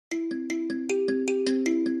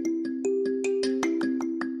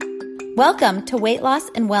Welcome to Weight Loss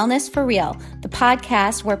and Wellness for Real, the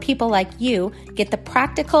podcast where people like you get the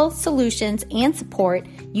practical solutions and support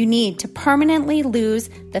you need to permanently lose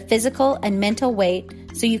the physical and mental weight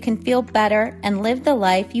so you can feel better and live the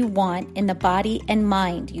life you want in the body and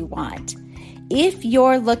mind you want. If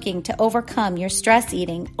you're looking to overcome your stress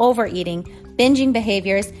eating, overeating, binging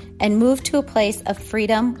behaviors, and move to a place of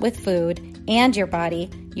freedom with food and your body,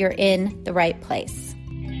 you're in the right place.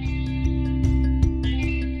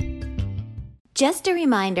 Just a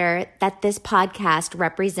reminder that this podcast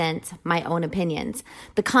represents my own opinions.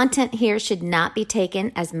 The content here should not be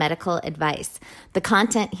taken as medical advice. The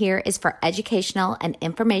content here is for educational and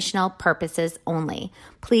informational purposes only.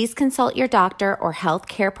 Please consult your doctor or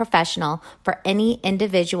healthcare professional for any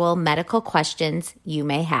individual medical questions you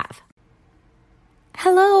may have.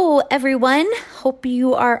 Hello, everyone. Hope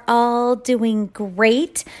you are all doing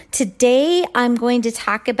great. Today, I'm going to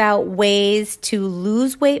talk about ways to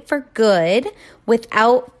lose weight for good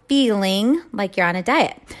without feeling like you're on a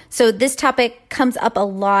diet. So this topic comes up a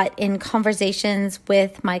lot in conversations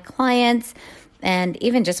with my clients and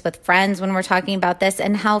even just with friends when we're talking about this,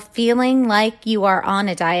 and how feeling like you are on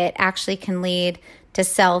a diet actually can lead to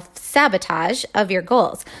self-sabotage of your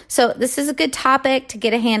goals. So this is a good topic to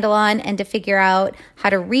get a handle on and to figure out how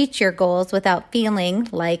to reach your goals without feeling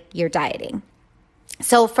like you're dieting.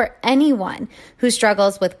 So for anyone who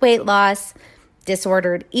struggles with weight loss,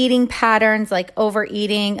 disordered eating patterns like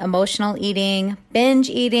overeating, emotional eating, binge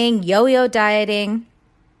eating, yo-yo dieting,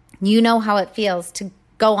 you know how it feels to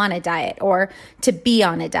go on a diet or to be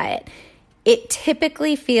on a diet. It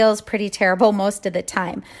typically feels pretty terrible most of the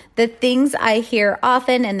time. The things I hear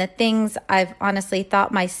often and the things I've honestly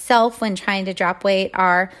thought myself when trying to drop weight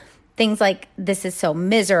are things like, this is so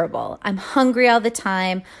miserable. I'm hungry all the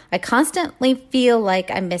time. I constantly feel like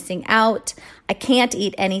I'm missing out. I can't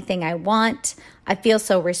eat anything I want. I feel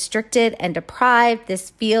so restricted and deprived. This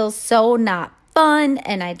feels so not fun,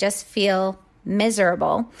 and I just feel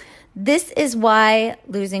miserable. This is why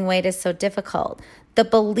losing weight is so difficult. The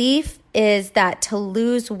belief is that to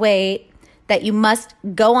lose weight, that you must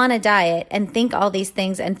go on a diet and think all these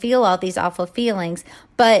things and feel all these awful feelings.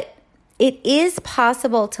 But it is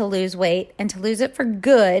possible to lose weight, and to lose it for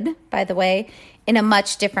good, by the way, in a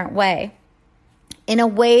much different way. In a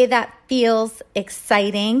way that feels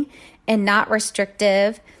exciting and not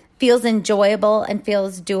restrictive, feels enjoyable and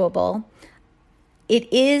feels doable.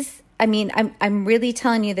 It is, I'm really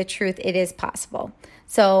telling you the truth, it is possible.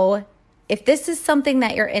 So if this is something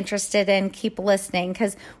that you're interested in, keep listening,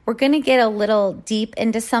 because we're going to get a little deep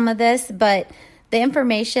into some of this, but the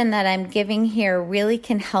information that I'm giving here really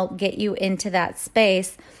can help get you into that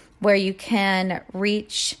space where you can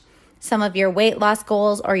reach some of your weight loss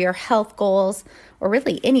goals or your health goals, or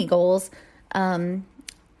really any goals,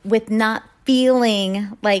 with not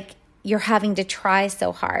feeling like you're having to try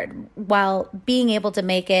so hard, while being able to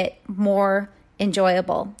make it more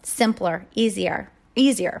enjoyable, simpler, easier.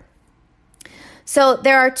 So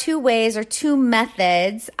there are two ways or two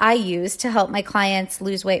methods I use to help my clients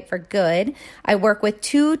lose weight for good. I work with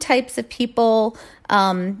two types of people,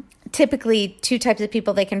 typically two types of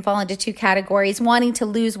people. They can fall into two categories: wanting to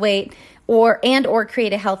lose weight or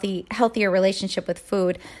create a healthier relationship with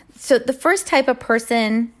food. So the first type of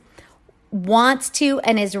person wants to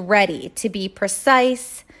and is ready to be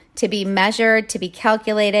precise, to be measured, to be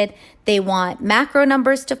calculated. They want macro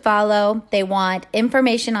numbers to follow. They want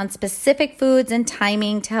information on specific foods and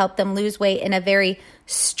timing to help them lose weight in a very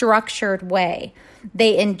structured way.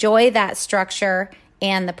 They enjoy that structure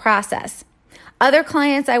and the process. Other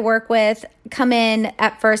clients I work with come in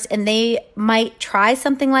at first and they might try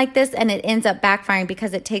something like this, and it ends up backfiring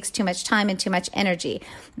because it takes too much time and too much energy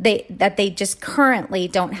that they just currently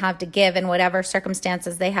don't have to give in whatever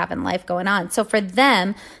circumstances they have in life going on. So for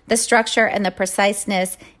them, the structure and the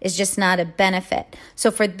preciseness is just not a benefit. So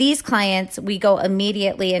for these clients, we go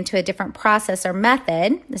immediately into a different process or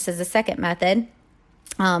method. This is the second method.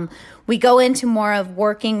 We go into more of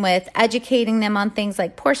working with educating them on things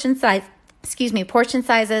like portion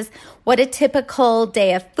sizes, what a typical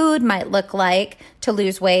day of food might look like to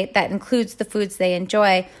lose weight that includes the foods they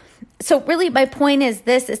enjoy. So really my point is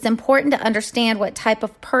this: it's important to understand what type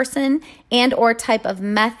of person and or type of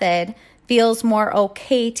method feels more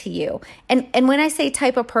okay to you. And when I say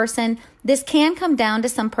type of person, this can come down to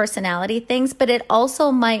some personality things, but it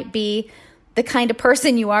also might be the kind of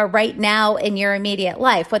person you are right now in your immediate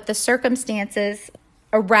life, what the circumstances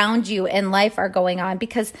around you in life are going on,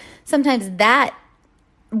 because sometimes that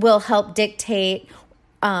will help dictate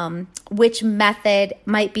which method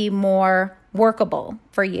might be more workable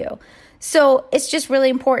for you. So it's just really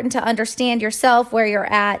important to understand yourself, where you're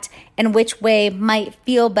at, and which way might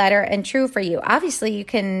feel better and true for you. Obviously, you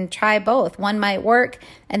can try both. One might work,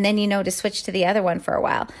 and then to switch to the other one for a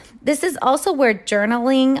while. This is also where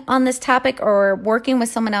journaling on this topic or working with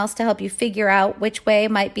someone else to help you figure out which way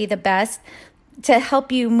might be the best to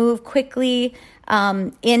help you move quickly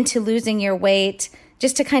into losing your weight,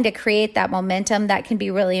 just to kind of create that momentum, that can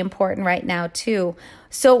be really important right now too.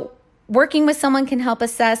 So working with someone can help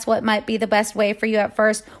assess what might be the best way for you at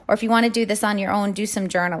first, or if you want to do this on your own, do some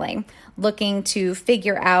journaling, looking to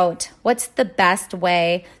figure out what's the best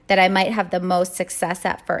way that I might have the most success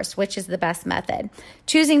at first, which is the best method.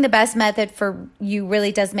 Choosing the best method for you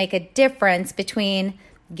really does make a difference between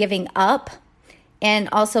giving up and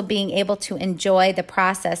also being able to enjoy the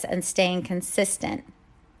process and staying consistent.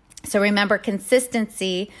 So remember,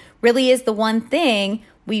 consistency really is the one thing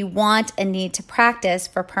we want and need to practice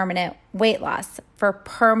for permanent weight loss, for a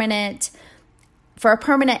permanent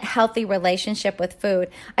healthy relationship with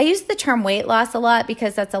food. I use the term weight loss a lot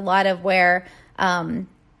because that's a lot of where a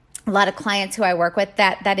lot of clients who I work with,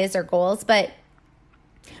 that is their goals. But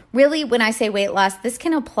really, when I say weight loss, this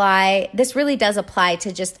really does apply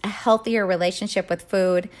to just a healthier relationship with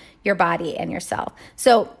food, your body, and yourself.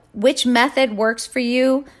 So which method works for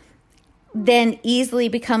you then easily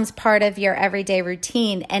becomes part of your everyday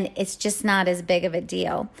routine, and it's just not as big of a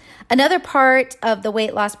deal. Another part of the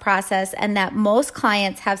weight loss process, and that most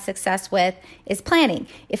clients have success with, is planning.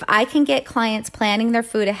 If I can get clients planning their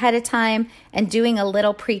food ahead of time and doing a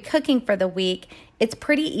little pre-cooking for the week, it's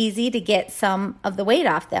pretty easy to get some of the weight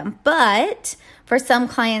off them. But for some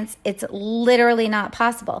clients, it's literally not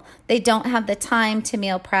possible. They don't have the time to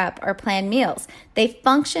meal prep or plan meals. They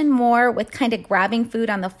function more with kind of grabbing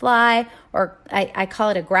food on the fly, or I call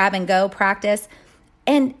it a grab and go practice.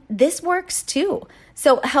 And this works too.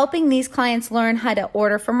 So helping these clients learn how to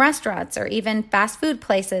order from restaurants or even fast food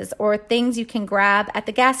places or things you can grab at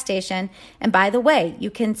the gas station. And by the way, you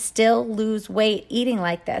can still lose weight eating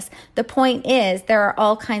like this. The point is, there are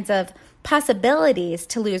all kinds of possibilities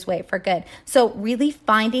to lose weight for good. So really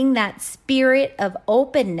finding that spirit of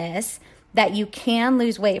openness that you can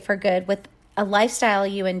lose weight for good with a lifestyle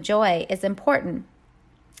you enjoy is important.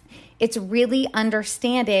 It's really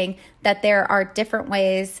understanding that there are different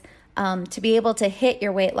ways to be able to hit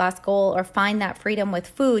your weight loss goal or find that freedom with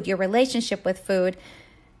food, your relationship with food,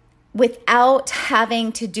 without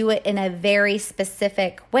having to do it in a very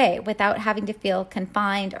specific way, without having to feel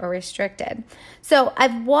confined or restricted. So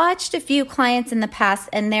I've watched a few clients in the past,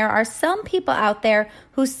 and there are some people out there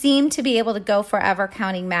who seem to be able to go forever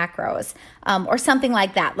counting macros or something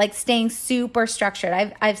like that, like staying super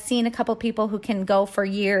structured. I've seen a couple people who can go for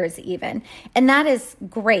years even, and that is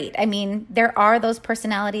great. I mean, there are those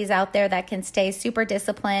personalities out there that can stay super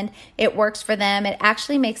disciplined. It works for them. It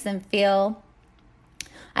actually makes them feel,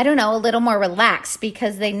 a little more relaxed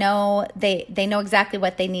because they know exactly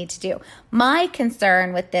what they need to do. My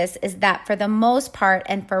concern with this is that for the most part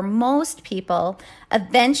and for most people,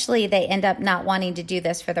 eventually they end up not wanting to do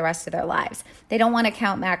this for the rest of their lives. They don't want to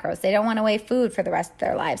count macros. They don't want to weigh food for the rest of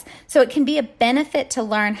their lives. So it can be a benefit to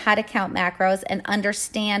learn how to count macros and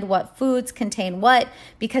understand what foods contain what,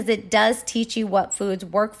 because it does teach you what foods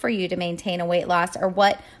work for you to maintain a weight loss or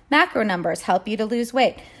what macro numbers help you to lose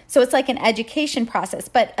weight. So it's like an education process,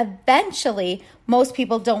 but eventually most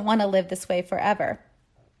people don't want to live this way forever.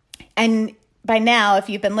 And by now, if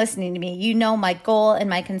you've been listening to me, you know my goal and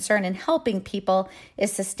my concern in helping people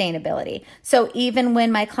is sustainability. So even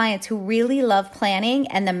when my clients who really love planning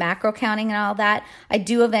and the macro counting and all that, I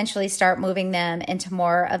do eventually start moving them into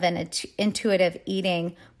more of an intuitive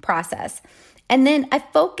eating process. And then I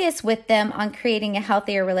focus with them on creating a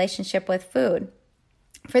healthier relationship with food.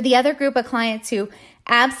 For the other group of clients who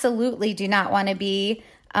absolutely do not want to be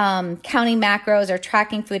counting macros or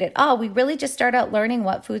tracking food at all, we really just start out learning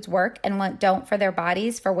what foods work and what don't for their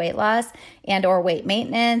bodies for weight loss and or weight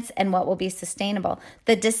maintenance and what will be sustainable.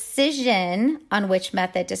 The decision on which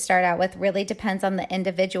method to start out with really depends on the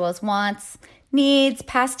individual's wants, needs,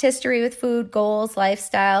 past history with food, goals,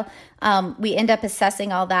 lifestyle. We end up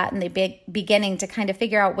assessing all that in the beginning to kind of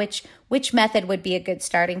figure out which method would be a good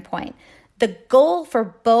starting point. The goal for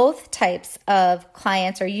both types of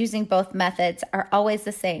clients or using both methods are always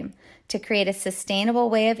the same: to create a sustainable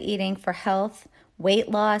way of eating for health, weight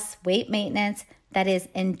loss, weight maintenance that is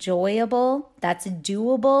enjoyable, that's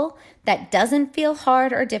doable, that doesn't feel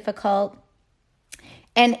hard or difficult,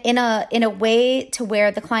 and in a way to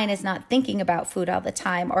where the client is not thinking about food all the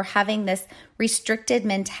time or having this restricted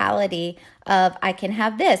mentality of I can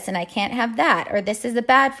have this and I can't have that, or this is a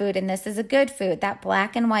bad food and this is a good food, that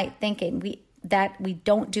black and white thinking. that we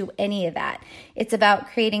don't do any of that. It's about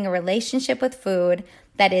creating a relationship with food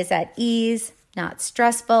that is at ease, not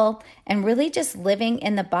stressful, and really just living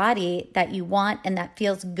in the body that you want and that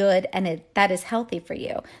feels good and that is healthy for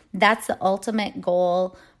you. That's the ultimate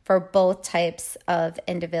goal for both types of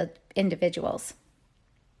individuals.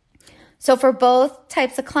 So for both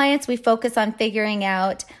types of clients, we focus on figuring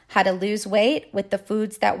out how to lose weight with the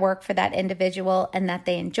foods that work for that individual and that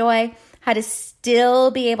they enjoy, how to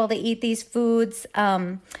still be able to eat these foods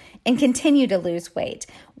and continue to lose weight,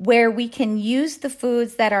 where we can use the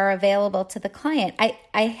foods that are available to the client.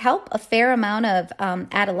 I help a fair amount of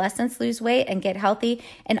adolescents lose weight and get healthy,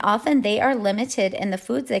 and often they are limited in the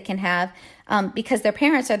foods they can have because their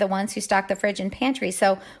parents are the ones who stock the fridge and pantry.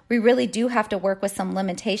 So we really do have to work with some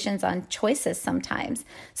limitations on choices sometimes.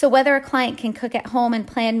 So whether a client can cook at home and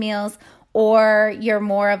plan meals, or you're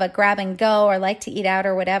more of a grab and go or like to eat out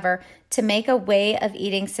or whatever, to make a way of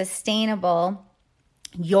eating sustainable,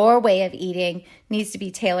 your way of eating needs to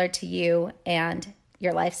be tailored to you and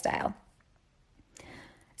your lifestyle.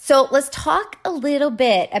 So let's talk a little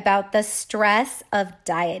bit about the stress of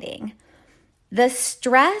dieting. The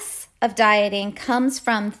stress of dieting comes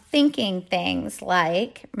from thinking things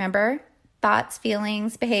like, remember, thoughts,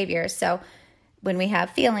 feelings, behaviors. So when we have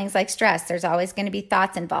feelings like stress, there's always going to be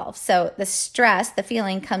thoughts involved. So the stress, the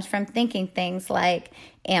feeling, comes from thinking things like,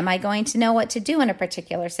 am I going to know what to do in a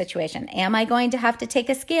particular situation? Am I going to have to take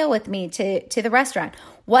a scale with me to the restaurant?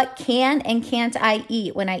 What can and can't I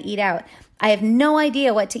eat when I eat out? I have no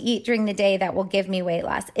idea what to eat during the day that will give me weight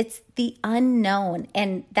loss. It's the unknown,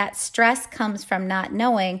 and that stress comes from not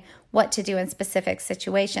knowing what to do in specific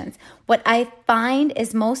situations. What I find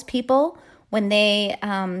is most people, when they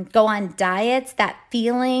go on diets, that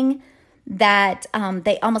feeling that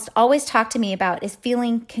they almost always talk to me about is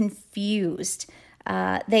feeling confused.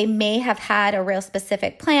 They may have had a real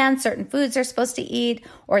specific plan, certain foods they're supposed to eat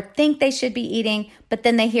or think they should be eating, but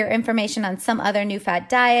then they hear information on some other new fad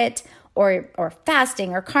diet or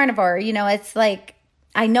fasting or carnivore. You know, it's like,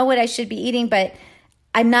 I know what I should be eating, but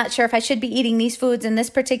I'm not sure if I should be eating these foods in this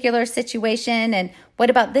particular situation. And what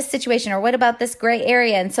about this situation? Or what about this gray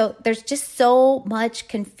area? And so there's just so much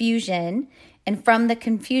confusion. And from the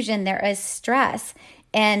confusion, there is stress.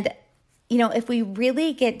 And, you know, if we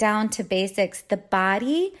really get down to basics, the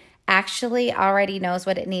body actually already knows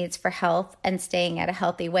what it needs for health and staying at a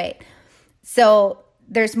healthy weight. So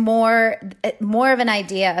there's more of an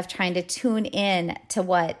idea of trying to tune in to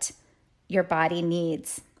what your body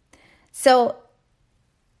needs. So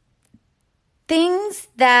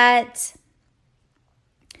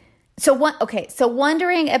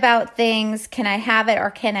wondering about things, can I have it or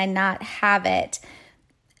can I not have it?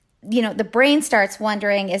 You know, the brain starts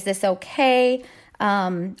wondering, is this okay?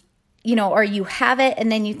 Or you have it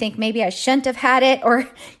and then you think maybe I shouldn't have had it, or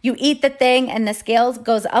you eat the thing and the scales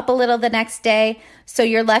goes up a little the next day. So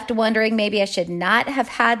you're left wondering, maybe I should not have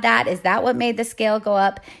had that. Is that what made the scale go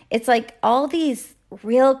up? It's like all these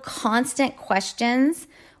real constant questions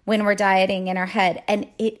when we're dieting in our head. And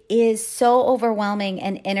it is so overwhelming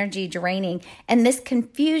and energy draining. And this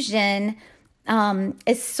confusion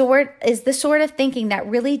is the sort of thinking that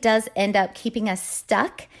really does end up keeping us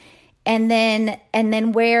stuck. And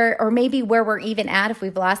then where we're even at, if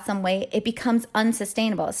we've lost some weight, it becomes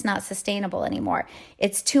unsustainable. It's not sustainable anymore.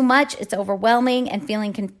 It's too much. It's overwhelming, and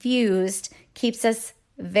feeling confused keeps us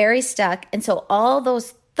very stuck. And so all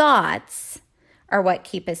those thoughts are what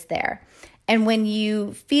keep us there. And when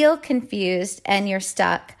you feel confused and you're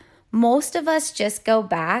stuck, most of us just go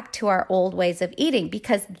back to our old ways of eating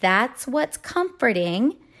because that's what's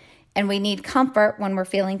comforting. And we need comfort when we're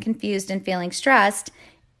feeling confused and feeling stressed.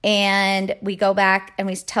 And we go back and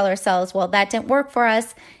we tell ourselves, well, that didn't work for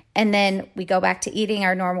us. And then we go back to eating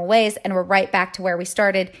our normal ways and we're right back to where we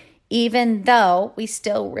started, even though we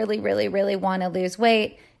still really, really, really want to lose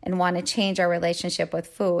weight and want to change our relationship with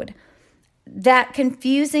food. That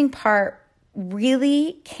confusing part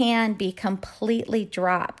really can be completely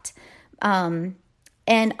dropped. And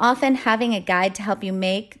often having a guide to help you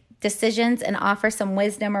make decisions and offer some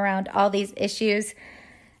wisdom around all these issues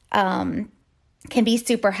can be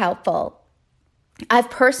super helpful. I've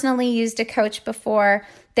personally used a coach before,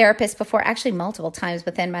 therapist before, actually multiple times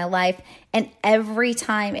within my life. And every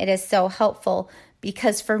time it is so helpful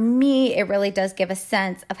because for me, it really does give a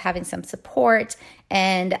sense of having some support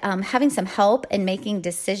and having some help in making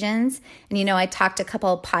decisions. And, you know, I talked a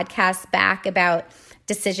couple of podcasts back about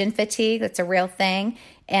decision fatigue. That's a real thing.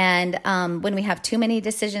 And when we have too many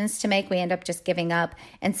decisions to make, we end up just giving up.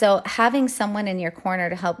 And so having someone in your corner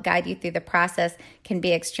to help guide you through the process can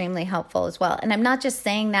be extremely helpful as well. And I'm not just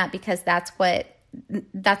saying that because that's what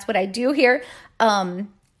I do here.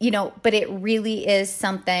 but it really is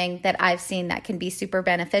something that I've seen that can be super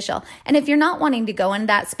beneficial. And if you're not wanting to go into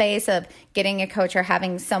that space of getting a coach or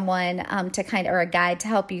having someone or a guide to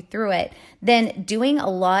help you through it, then doing a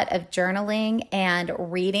lot of journaling and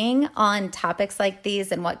reading on topics like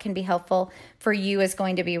these and what can be helpful for you is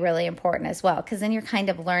going to be really important as well, because then you're kind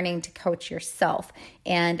of learning to coach yourself,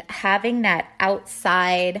 and having that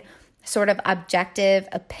outside sort of objective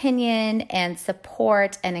opinion and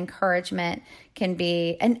support and encouragement can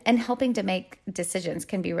be, and helping to make decisions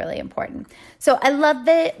can be really important. So I love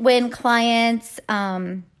it when clients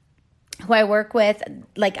who I work with,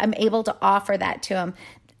 I'm able to offer that to them,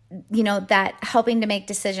 that helping to make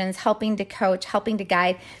decisions, helping to coach, helping to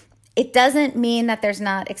guide. It doesn't mean that there's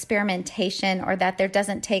not experimentation or that it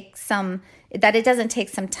doesn't take some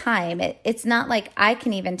time. It's not like I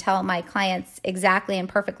can even tell my clients exactly and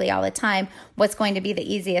perfectly all the time what's going to be the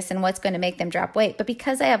easiest and what's going to make them drop weight. But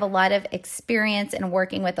because I have a lot of experience in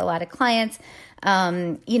working with a lot of clients,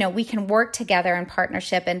 we can work together in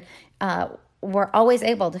partnership, and we're always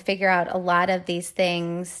able to figure out a lot of these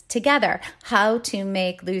things together. How to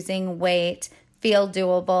make losing weight feel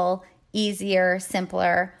doable, easier,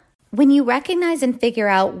 simpler. When you recognize and figure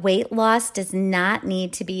out weight loss does not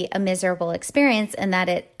need to be a miserable experience, and that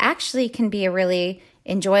it actually can be a really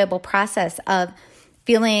enjoyable process of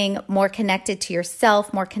feeling more connected to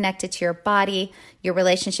yourself, more connected to your body, your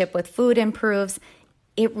relationship with food improves,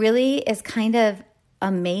 it really is kind of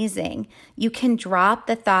amazing. You can drop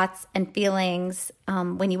the thoughts and feelings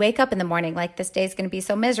when you wake up in the morning, like this day is going to be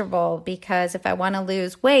so miserable because if I want to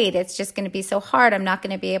lose weight, it's just going to be so hard. I'm not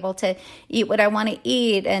going to be able to eat what I want to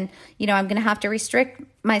eat. And, I'm going to have to restrict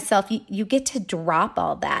myself. You get to drop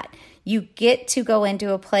all that. You get to go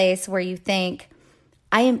into a place where you think,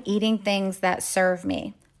 I am eating things that serve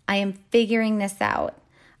me. I am figuring this out.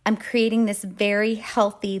 I'm creating this very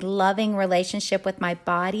healthy, loving relationship with my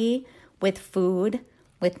body, with food,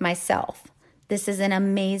 with myself. This is an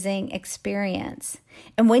amazing experience.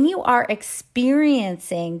 And when you are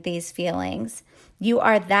experiencing these feelings, you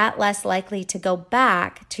are that less likely to go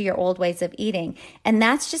back to your old ways of eating. And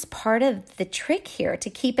that's just part of the trick here to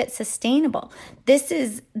keep it sustainable. This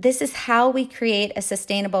is how we create a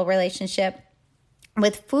sustainable relationship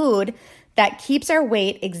with food that keeps our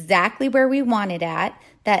weight exactly where we want it at,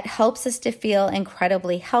 that helps us to feel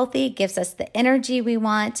incredibly healthy, gives us the energy we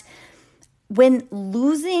want. When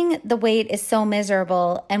losing the weight is so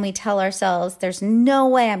miserable and we tell ourselves, there's no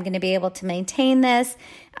way I'm going to be able to maintain this.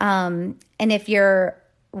 And if you're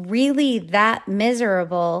really that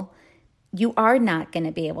miserable, you are not going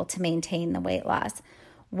to be able to maintain the weight loss.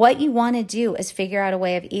 What you want to do is figure out a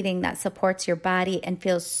way of eating that supports your body and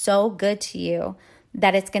feels so good to you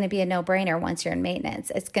that it's going to be a no-brainer once you're in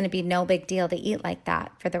maintenance. It's going to be no big deal to eat like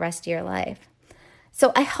that for the rest of your life.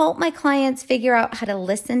 So I help my clients figure out how to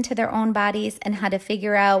listen to their own bodies and how to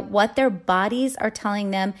figure out what their bodies are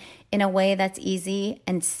telling them in a way that's easy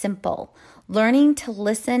and simple. Learning to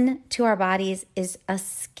listen to our bodies is a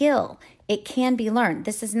skill. It can be learned.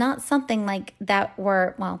 This is not something like that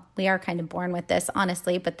we are kind of born with this,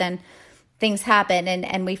 honestly, but then things happen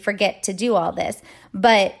and we forget to do all this.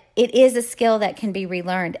 But it is a skill that can be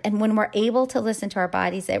relearned. And when we're able to listen to our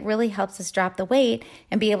bodies, it really helps us drop the weight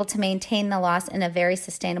and be able to maintain the loss in a very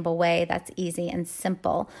sustainable way that's easy and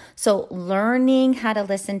simple. So learning how to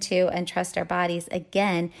listen to and trust our bodies,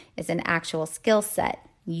 again, is an actual skill set.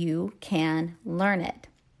 You can learn it.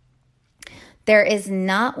 There is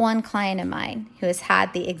not one client of mine who has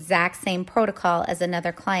had the exact same protocol as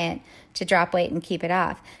another client to drop weight and keep it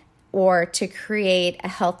off, or to create a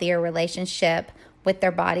healthier relationship with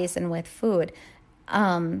their bodies and with food.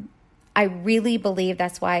 I really believe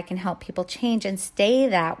that's why I can help people change and stay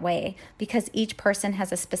that way, because each person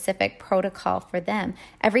has a specific protocol for them.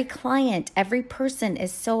 Every client, every person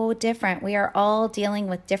is so different. We are all dealing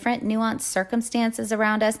with different nuanced circumstances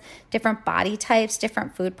around us, different body types,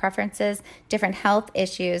 different food preferences, different health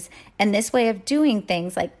issues. And this way of doing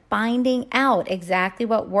things, like finding out exactly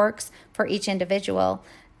what works for each individual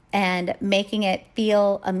and making it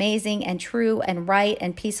feel amazing and true and right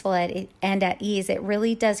and peaceful and at ease, it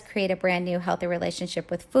really does create a brand new healthy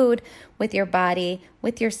relationship with food, with your body,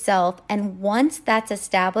 with yourself. And once that's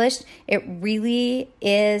established, it really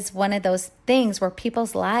is one of those things where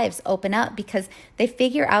people's lives open up because they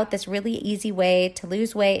figure out this really easy way to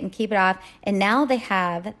lose weight and keep it off. And now they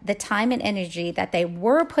have the time and energy that they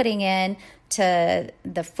were putting in to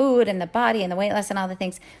the food and the body and the weight loss and all the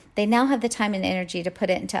things. They now have the time and energy to put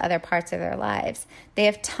it into other parts of their lives. They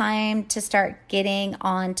have time to start getting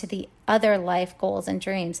on to the other life goals and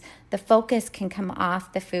dreams. The focus can come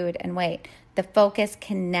off the food and weight. The focus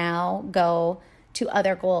can now go to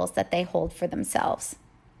other goals that they hold for themselves.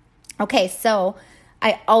 Okay, so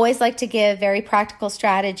I always like to give very practical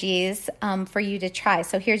strategies for you to try.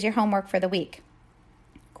 So here's your homework for the week.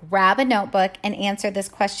 Grab a notebook and answer this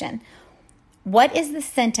question. What is the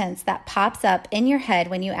sentence that pops up in your head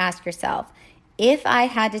when you ask yourself, if I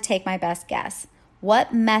had to take my best guess,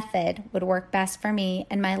 what method would work best for me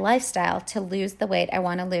and my lifestyle to lose the weight I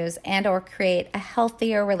want to lose and or create a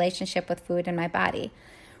healthier relationship with food in my body?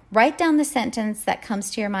 Write down the sentence that comes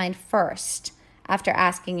to your mind first after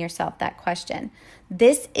asking yourself that question.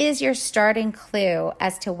 This is your starting clue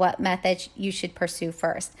as to what method you should pursue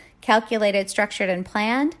first. Calculated, structured, and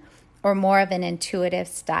planned, or more of an intuitive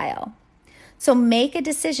style. So make a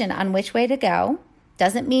decision on which way to go.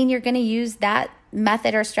 Doesn't mean you're going to use that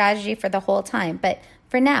method or strategy for the whole time, but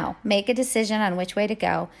for now, make a decision on which way to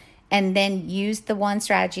go and then use the one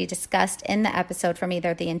strategy discussed in the episode from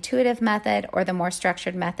either the intuitive method or the more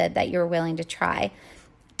structured method that you're willing to try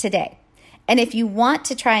today. And if you want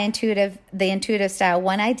to try the intuitive style,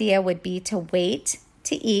 one idea would be to wait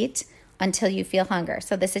to eat until you feel hunger.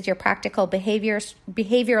 So this is your practical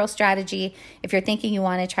behavioral strategy if you're thinking you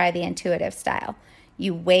want to try the intuitive style.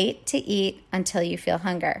 You wait to eat until you feel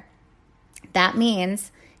hunger. That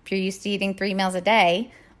means if you're used to eating 3 meals a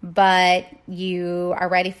day, but you are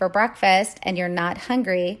ready for breakfast and you're not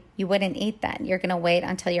hungry, you wouldn't eat then. You're going to wait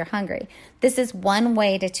until you're hungry. This is one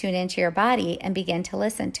way to tune into your body and begin to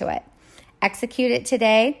listen to it. Execute it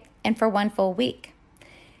today and for 1 full week.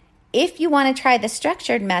 If you want to try the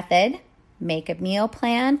structured method, make a meal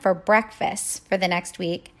plan for breakfast for the next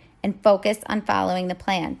week and focus on following the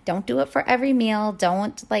plan. Don't do it for every meal.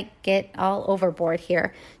 Don't get all overboard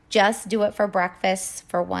here. Just do it for breakfast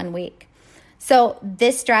for 1 week. So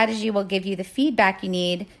this strategy will give you the feedback you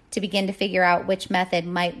need to begin to figure out which method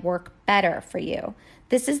might work better for you.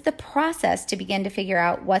 This is the process to begin to figure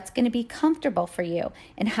out what's going to be comfortable for you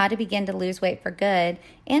and how to begin to lose weight for good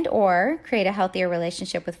and or create a healthier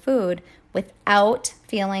relationship with food without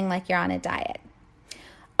feeling like you're on a diet.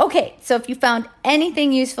 Okay, so if you found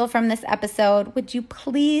anything useful from this episode, would you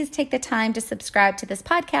please take the time to subscribe to this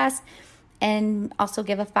podcast and also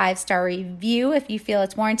give a 5-star review if you feel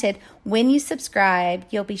it's warranted. When you subscribe,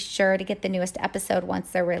 you'll be sure to get the newest episode once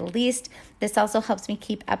they're released. This also helps me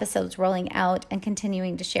keep episodes rolling out and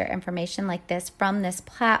continuing to share information like this from this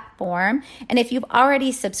platform. And if you've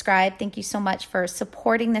already subscribed, thank you so much for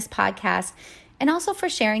supporting this podcast and also for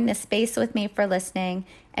sharing this space with me, for listening.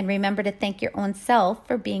 And remember to thank your own self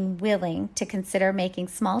for being willing to consider making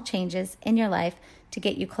small changes in your life to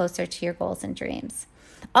get you closer to your goals and dreams.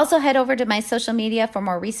 Also, head over to my social media for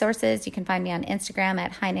more resources. You can find me on Instagram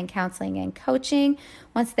at Heinen Counseling and Coaching.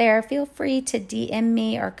 Once there, feel free to DM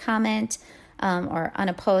me or comment or on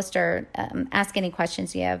a post or ask any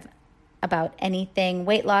questions you have about anything,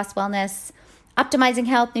 weight loss, wellness, optimizing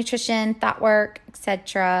health, nutrition, thought work,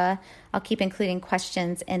 etc. I'll keep including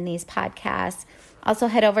questions in these podcasts. Also,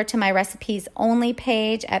 head over to my recipes only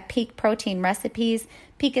page at Peak Protein Recipes.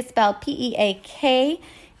 Peak is spelled P-E-A-K.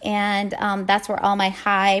 And that's where all my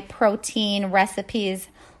high protein recipes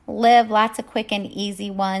live. Lots of quick and easy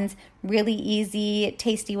ones, really easy,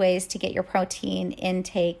 tasty ways to get your protein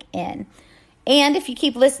intake in. And if you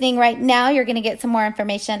keep listening right now, you're going to get some more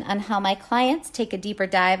information on how my clients take a deeper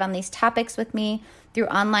dive on these topics with me through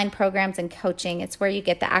online programs and coaching. It's where you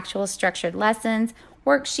get the actual structured lessons,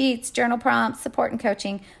 worksheets, journal prompts, support, and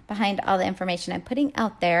coaching behind all the information I'm putting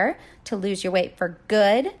out there to lose your weight for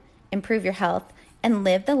good, improve your health, and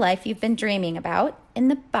live the life you've been dreaming about in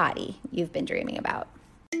the body you've been dreaming about.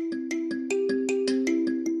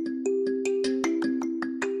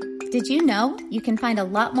 Did you know you can find a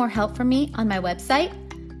lot more help from me on my website?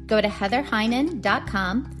 Go to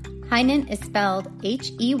heatherheinen.com. Heinen is spelled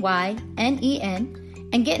H-E-Y-N-E-N,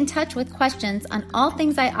 and get in touch with questions on all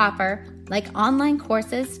things I offer, like online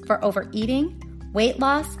courses for overeating, weight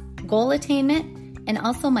loss, goal attainment, and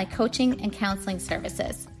also my coaching and counseling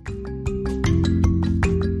services.